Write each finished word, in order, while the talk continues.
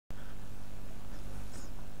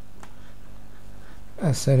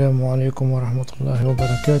السلام عليكم ورحمة الله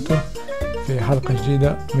وبركاته في حلقة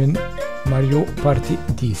جديدة من ماريو بارتي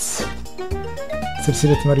 10.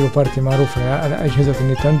 سلسلة ماريو بارتي معروفة على أجهزة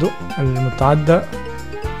النينتندو المتعددة.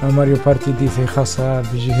 ماريو بارتي 10 خاصة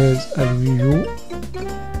بجهاز الويو.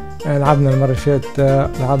 لعبنا المرة اللي فاتت،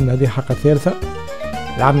 لعبنا هذه الحلقة الثالثة.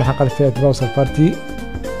 لعبنا الحلقة اللي فاتت بوصل بارتي،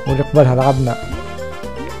 واللي قبلها لعبنا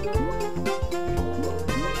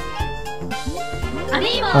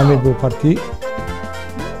أميبو بارتي،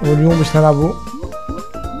 واليوم باش نلعبو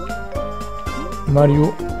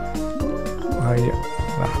ماريو. هيا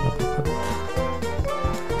لحظة فقط.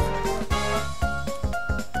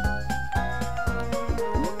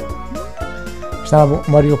 باش نلعبو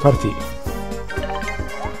ماريو بارتي.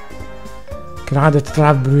 كالعادة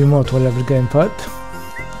تلعب بالريموت ولا بالجيم باد.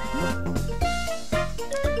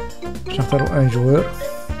 باش نختارو ان جوار.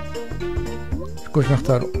 شكوش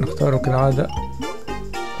نختارو كالعادة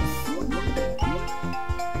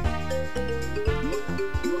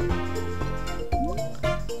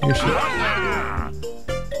يوشي.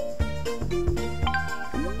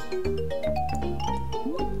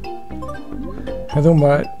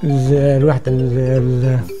 هذوما الواحد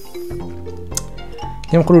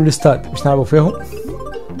ينقلوا الاستاد باش نلعبوا فيهم.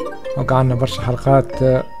 وقع عنا برشا حلقات،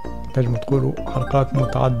 تنجموا تقولوا حلقات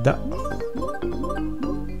متعددة.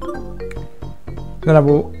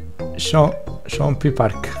 نلعبوا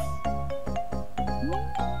شامبيارك.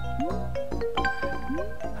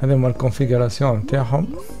 هذا هما الكونفيغوراسيون نتاعهم.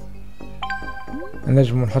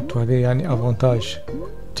 نجمو نحطو هذه يعني افونتاج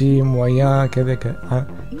تيم مويان كذا كذا.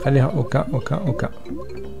 خليها اوكا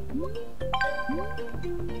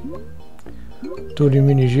تو لي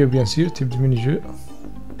ميني جو بيان سور. تيب دو ميني جو.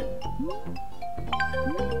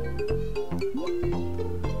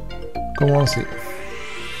 كومونسي.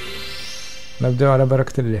 نبداو على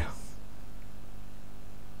بركة الله.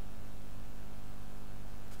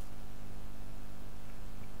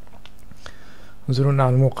 زورونا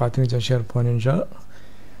على الموقع champiarc.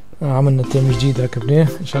 عملنا تيم جديد ركبناه،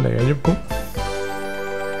 ان شاء الله يعجبكم.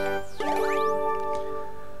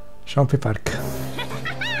 Champiarc.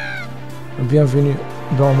 Bienvenue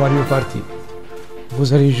dans Mario Party.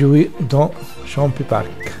 Vous allez jouer dans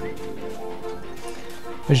Champiarc.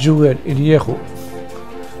 الجوال اللي ياخو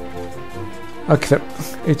اكثر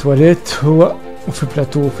اتواليت هو وفي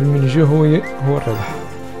بلاتو في الميني جو هو الربح.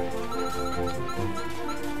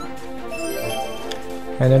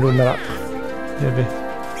 انا لو نلعب يابا.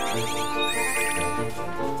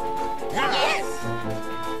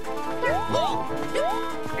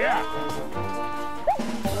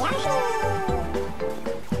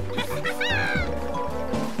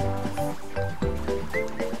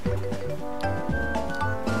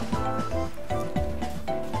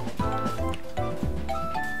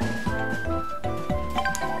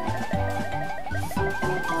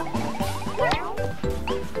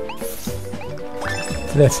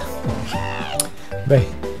 ثلاثة. باهي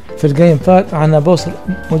في الجيم باد عنا بوصل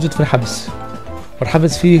موجود في الحبس،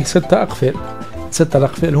 والحبس فيه 6 أقفال. 6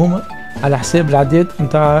 الأقفال هما على حساب العداد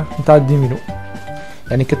نتاع الديمينو.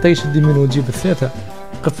 يعني كي تطيش الديمينو وتجيب الثلاثة،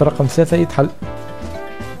 قفل رقم 3 يتحل.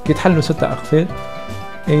 كي يتحلوا 6 أقفال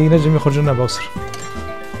ينجم يخرج لنا بوصل.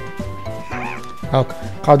 هاك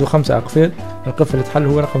قعدوا 5 أقفال، القفل اللي تحل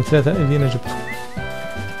هو رقم 3 اللي أنا جبته.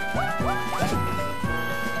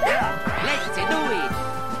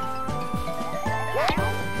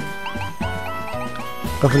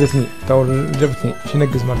 قفل 2 تو جاب 2 باش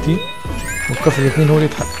ينقز مرتين، والقفل 2 هو اللي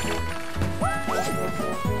يتحل.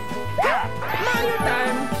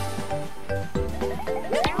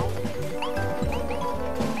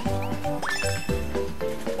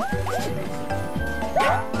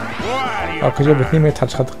 هاكا جاب 2 ما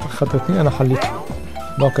يتحلش، خاطر 2 انا حليته.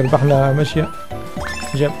 دونك ربحنا ماشية.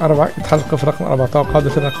 جاب 4 يتحل قفل رقم 4. تو قاعدة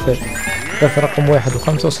 3 أقفال. قفل رقم 1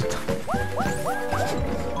 و5 و6.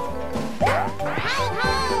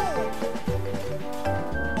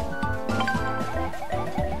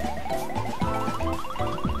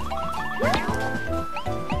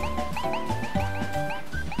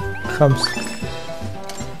 خمسة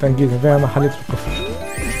تنقيذ فيها ما حليت القفل.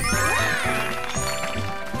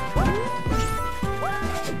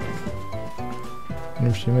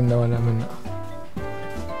 نمشي منا ولا منا.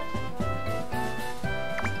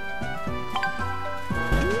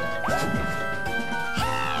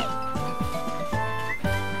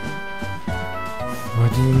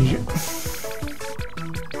 وهادي نجي.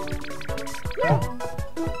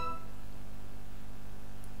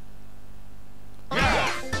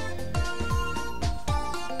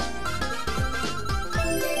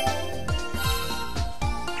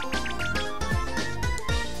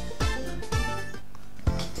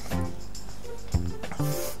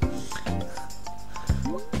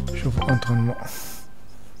 entraînement.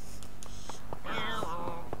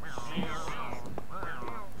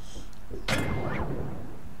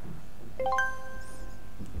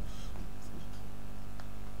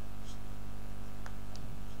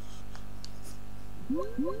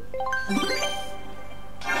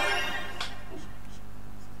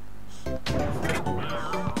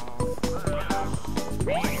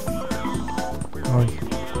 Oui.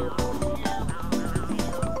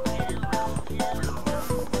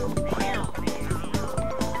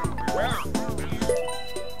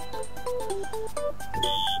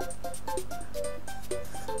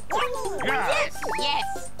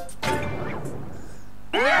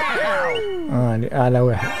 لأعلى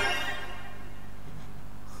واحد.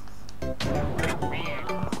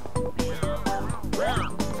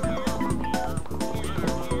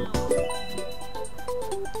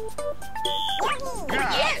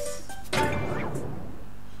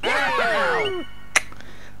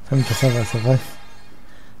 فهمت. صفر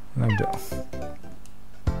نبدأ.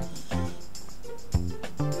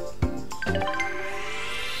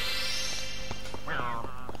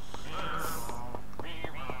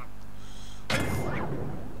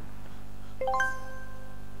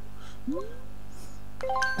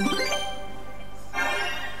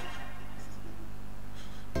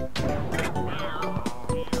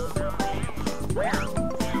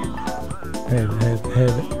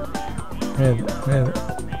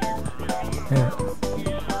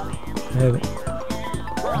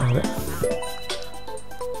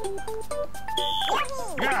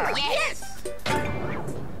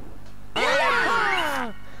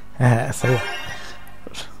 هذا صحيح.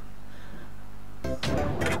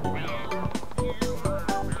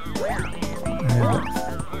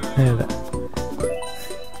 هذا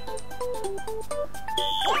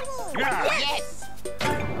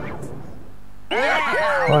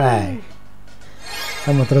واي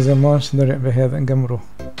اما ترزمانش نرجع بهذا نقمرو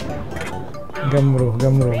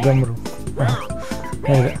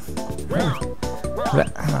هذا لا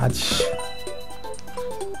ما عادش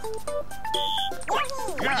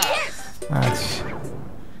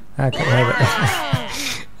هكذا. هذا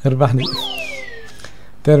ربحني.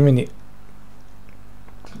 ترميني.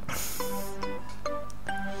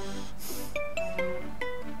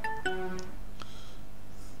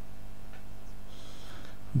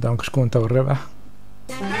 دونك شكون تو الربح؟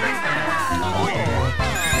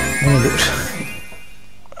 ما ندورش.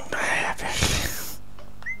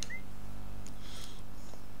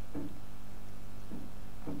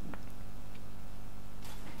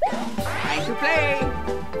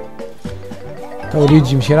 تو اللي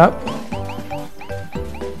يجي يمشي يلعب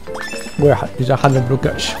واحد يجي حل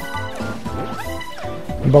البلوكاج.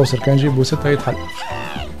 البوصر كان يجيبو 6 يتحل.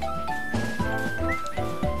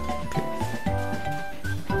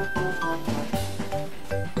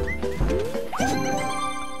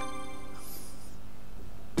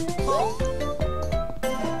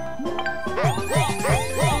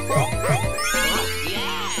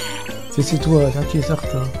 سي توا تعطي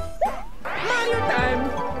سقطة.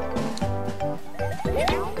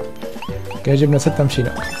 كي جبنا 6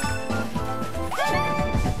 مشينا.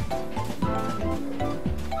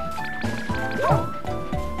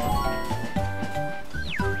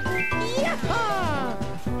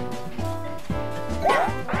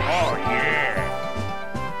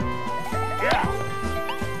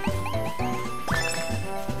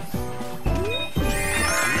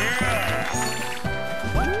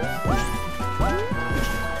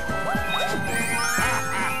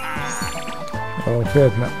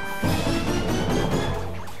 فاتنا.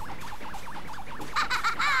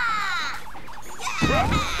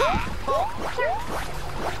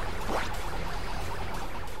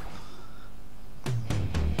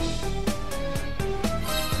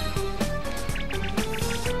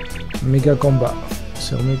 ميجا كومبا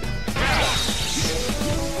سير ميجا.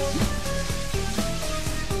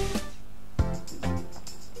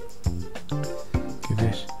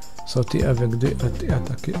 كيفاش صوتي افيك دي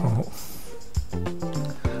اتاكي en haut.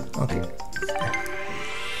 Ok.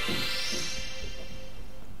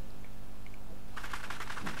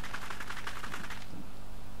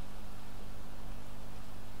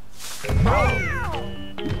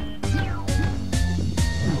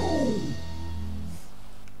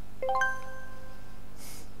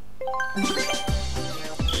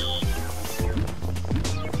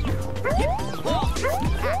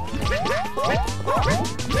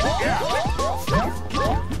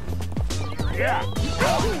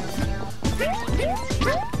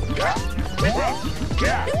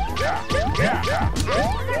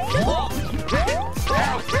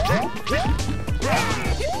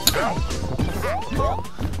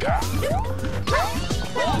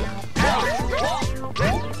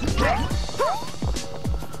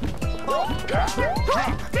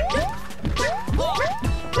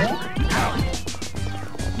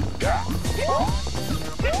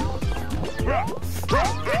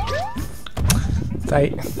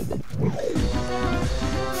 طيب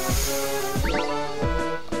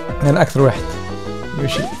أنا أكثر واحد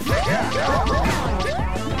يوشي.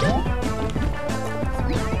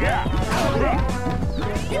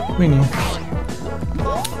 ويني؟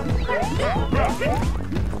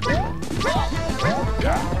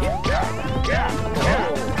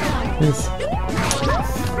 بس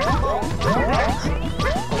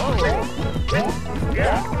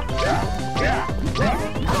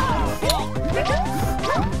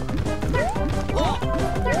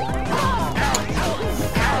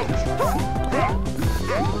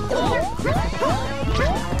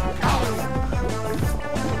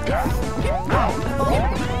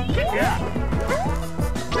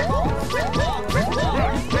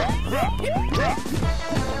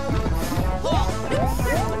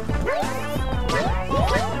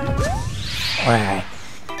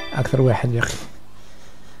أكثر واحد يا أخي.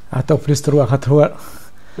 أعطوه فليستر واحد هو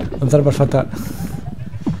الضربة الفتاة.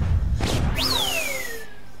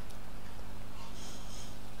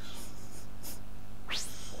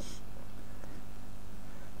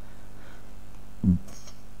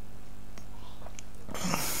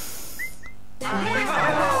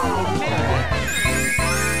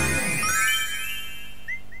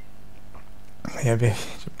 يا بيه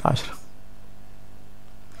جبت 10.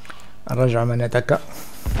 الرجعة من يتكا.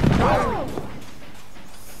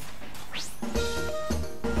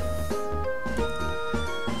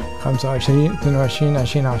 25 22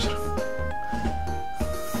 20 10.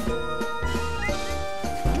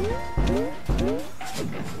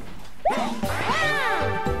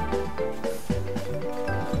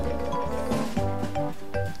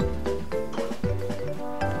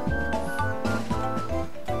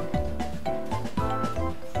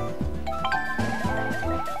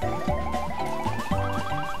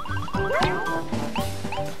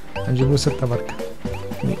 نجيبو 6 بركة.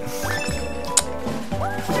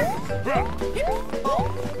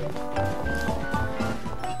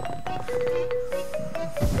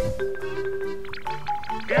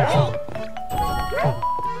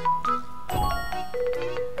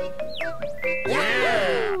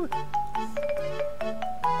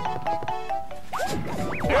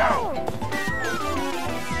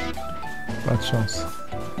 بعد شانس.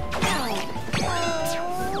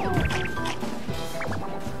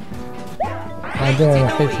 بعدين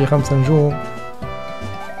حيت في 5 نجوم.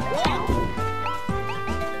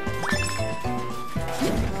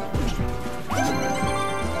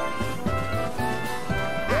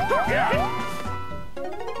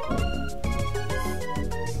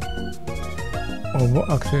 ومو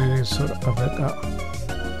أكثر سرعة.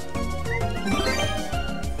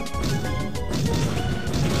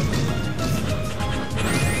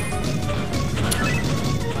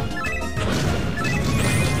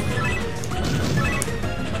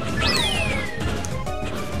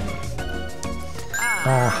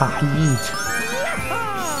 حييت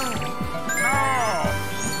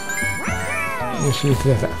يشري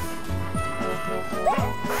 3.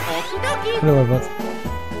 حلوة البط.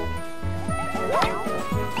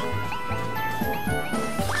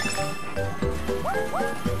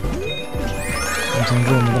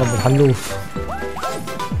 نجوم نضرب الحلوف.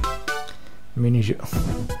 مين يجي؟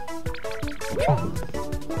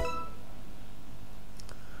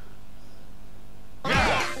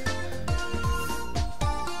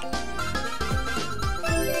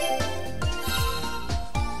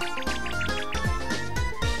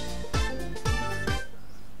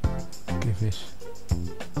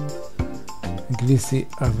 Glisser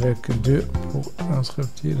avec 2 pour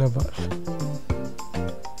inscrire la balle.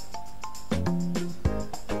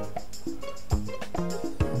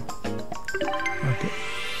 Ok.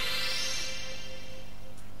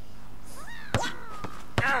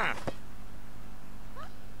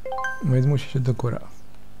 ما يلزموش يشد الكرة.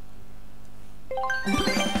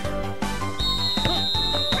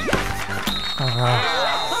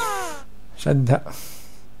 شدها.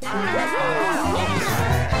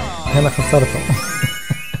 أنا خسرتهم.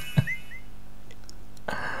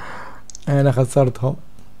 أنا خسرتهم.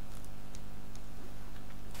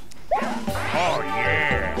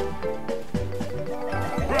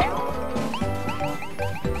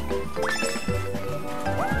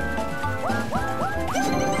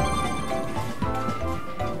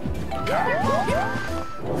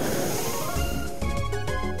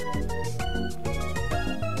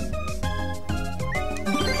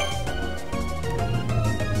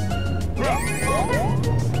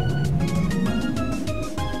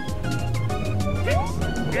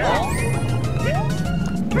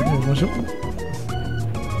 Bonjour.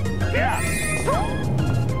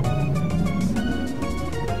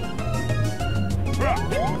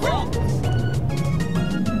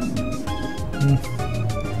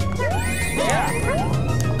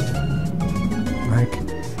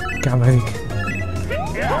 الكعبة هذيك.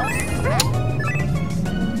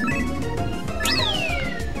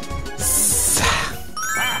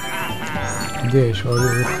 قديش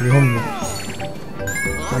هم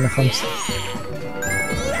أنا 5.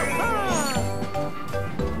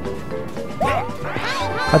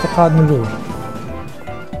 حتى قاعد من جوا.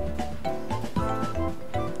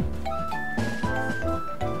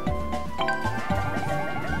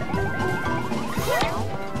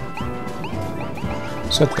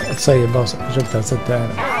 ستة تصيب بوصل جبتها 6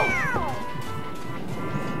 أنا.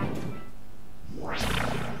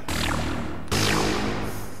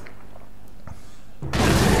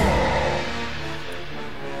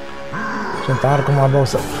 عشان تعاركوا مع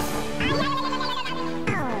بوصل.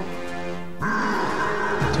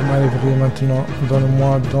 Tu m'as livré maintenant,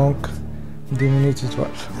 donne-moi donc 10 minutes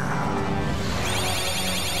étoiles.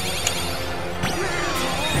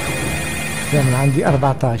 من عندي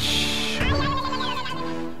 14.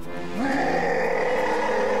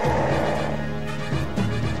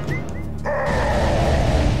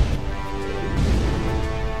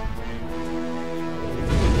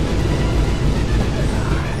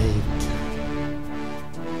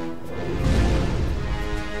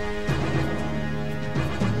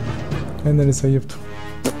 أنا اللي سيبته.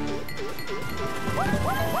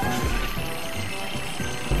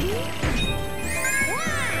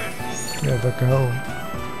 يا ذاك هو.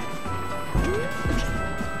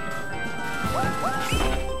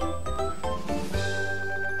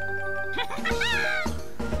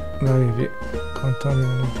 Arrivé, content de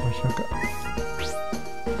venir pour chacun.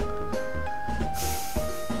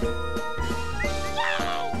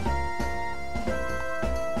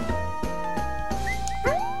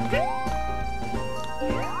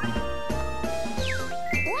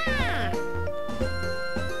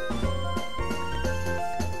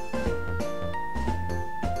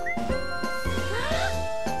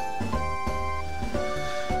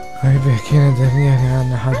 هاي بيحكينا دنيا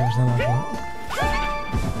عنا حاجة مش نعرفها.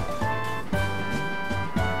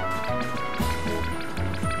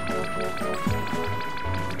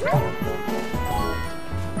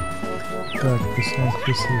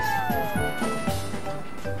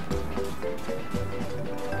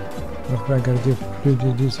 On va garder plus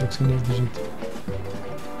de 10 actionnaires digitaux.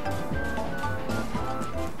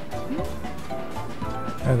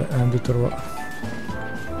 هذا 1 2 3.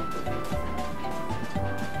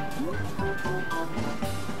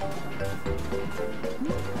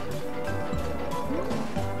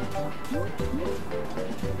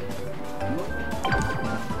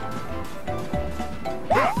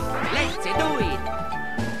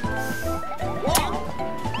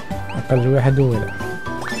 أقل واحد هو لا.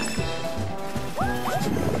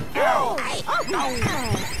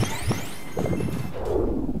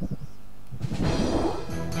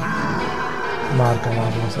 معركة مع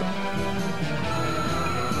الوسط.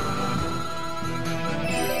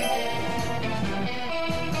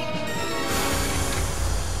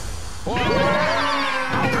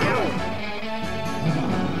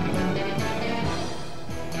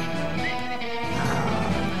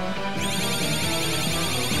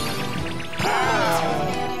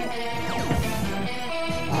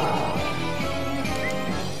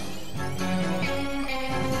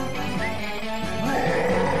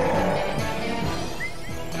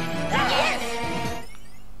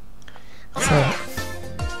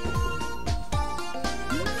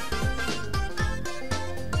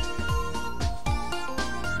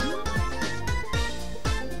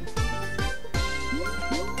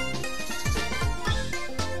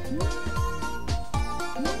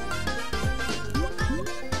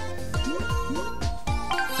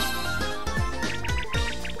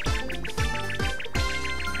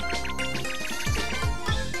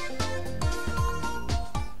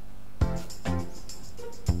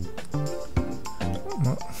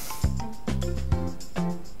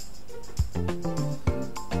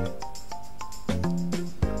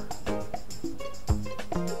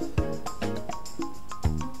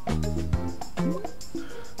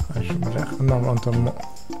 نعمل انطلمو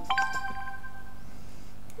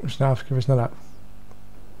مش نعرف كيفاش نلعب.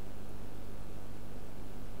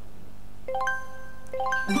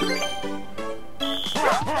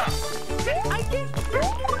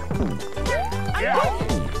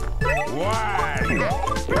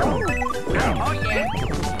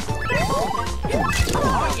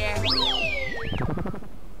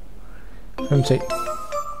 فهمت شيء.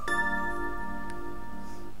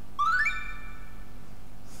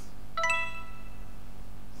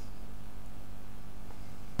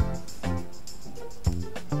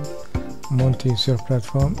 Monter sur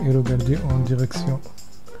plateforme et regarder en direction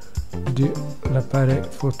de l'appareil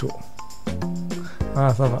photo.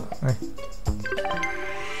 صفا اي.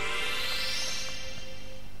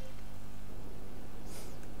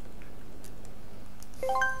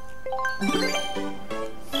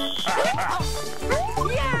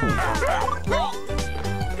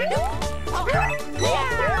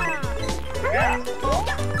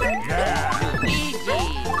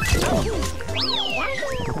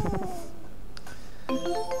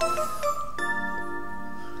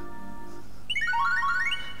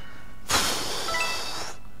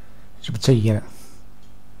 جبت شي هنا.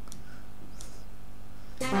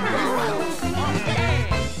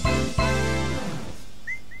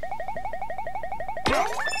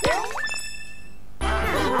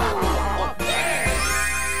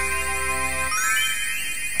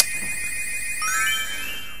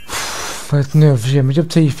 فايتني في جيم،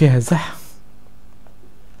 جبت شي فيها صح.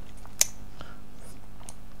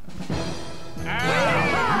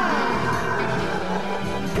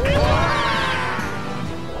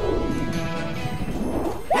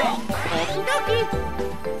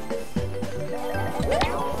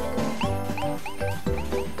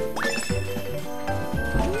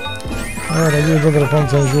 هذا يضرب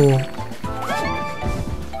 5 نجوم.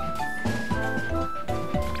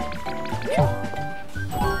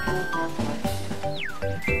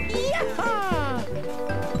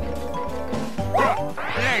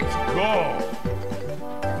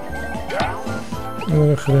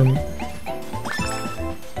 يخرم.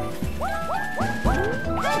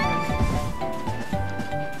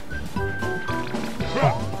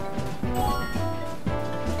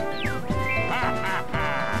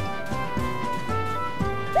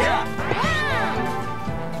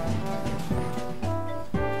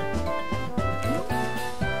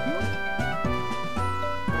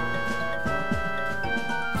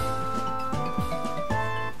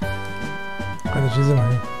 هذا شي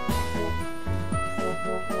زمان.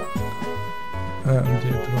 عندي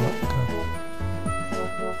دروع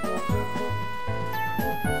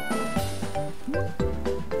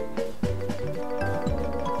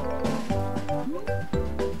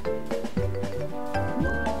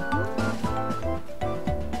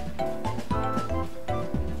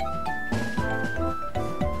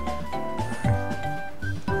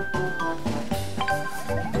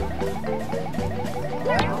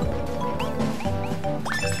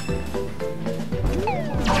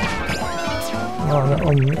على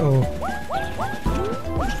أمي. أوه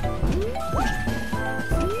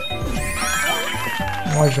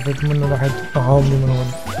ما شفت منه لحد أهامني من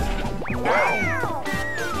هون.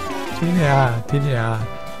 تيلي عاد تيلي عاد.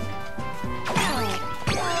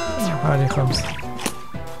 هذه 5.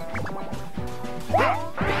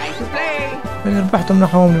 اللي ربحته من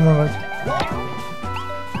أهامني مرة.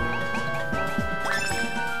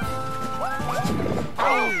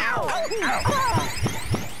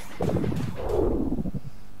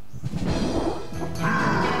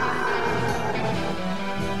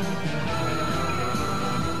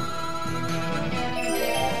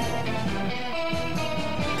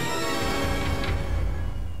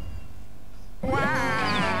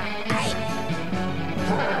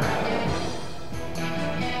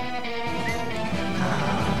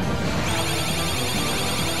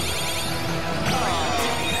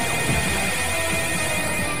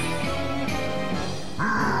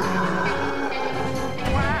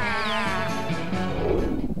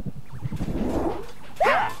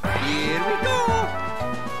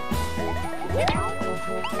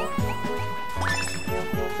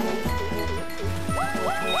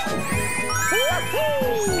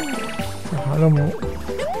 علمه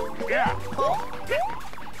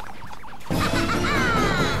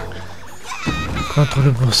contre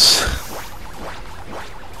le boss.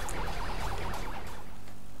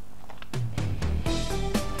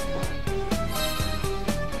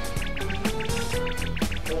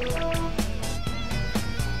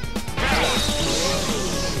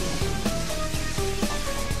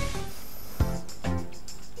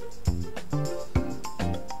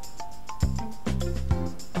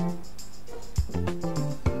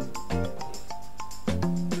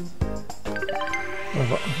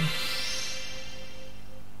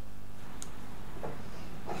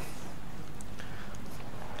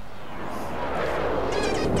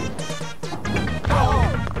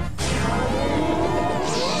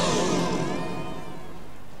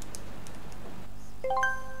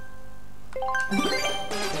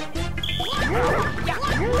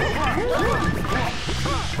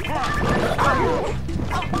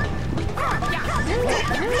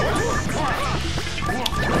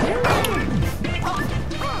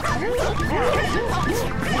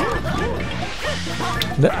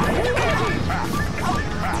 لا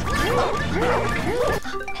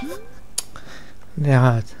لا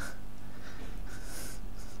عاد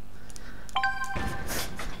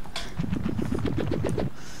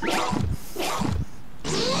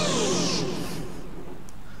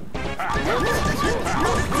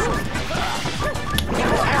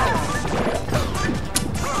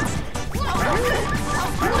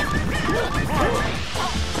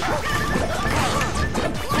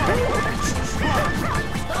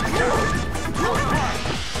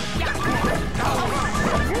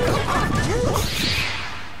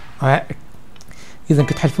اذا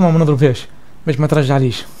كنت حلفها ما نضرب فيش باش ما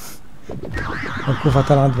ترجعليش. الكوفة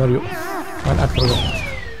طالعة عند ماريو وانا اكثر واحد.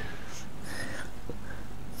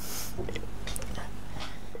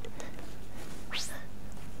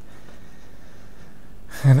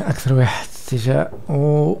 انا اكثر واحد اتجاه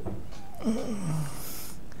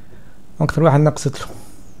اكثر واحد نقصت له.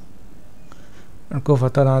 الكوفة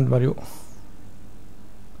طالعة عند ماريو.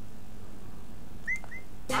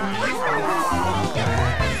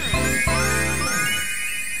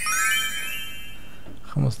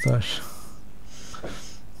 خمستاش.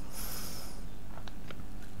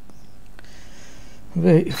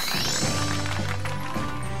 باهي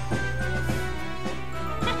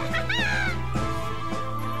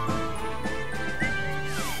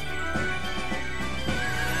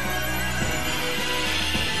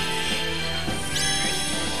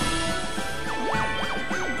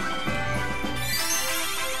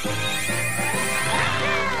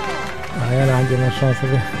انا عندي ما شانس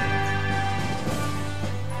به.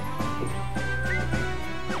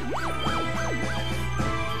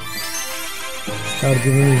 ستار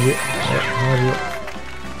ديمينيجي ماريو.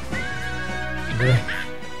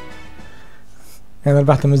 انا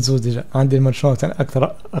ربحت من الزوز ديجا، عندي المنشونات يعني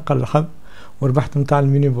اكثر اقل حظ وربحت متاع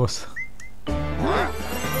الميني بوس.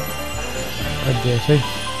 ادي شيء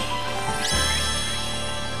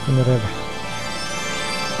كنا رابح.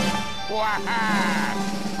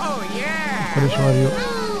 كلش ماريو.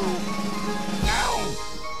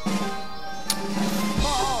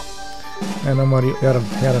 انا ماريو يا رب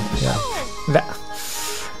يا رب يا رب. لا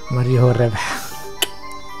ماريو هو الرابح.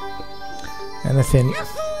 انا ثاني.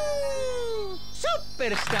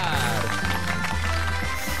 سوبر ستار.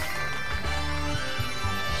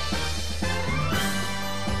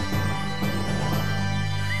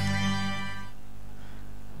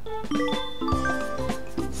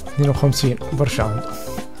 اثنين وخمسين برشا عنده.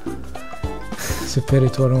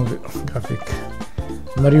 سوبريتور جرافيك.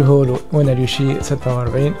 ماريو هولو وانا ريوشي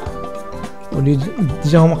 46 واللي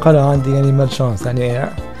جاهم قالوا عندي يعني مال شانس يعني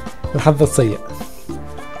الحظ السيء.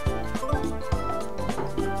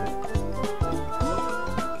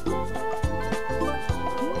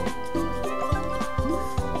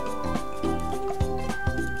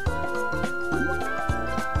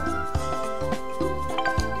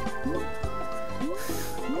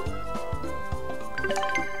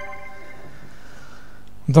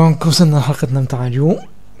 دونك وصلنا لحلقتنا متاع اليوم.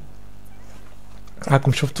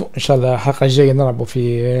 هاكم شفتوا ان شاء الله الحلقة الجاية نلعبوا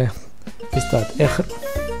في ستارت اخر.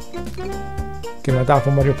 كما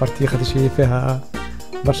تعرفوا ماريو بارتي خاطر شي فيها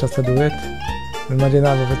برشا صدوات. المرة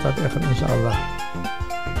نلعبوا في ستارت اخر ان شاء الله.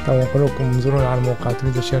 تو نقول لكم زورونا على الموقع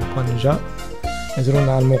www.champiarc.ninja.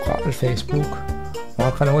 زورونا على الموقع الفيسبوك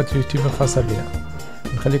وعلى قنوات اليوتيوب الخاصة بنا.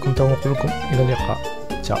 نخليكم تو نقول لكم الى اللقاء.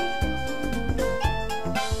 تشاو.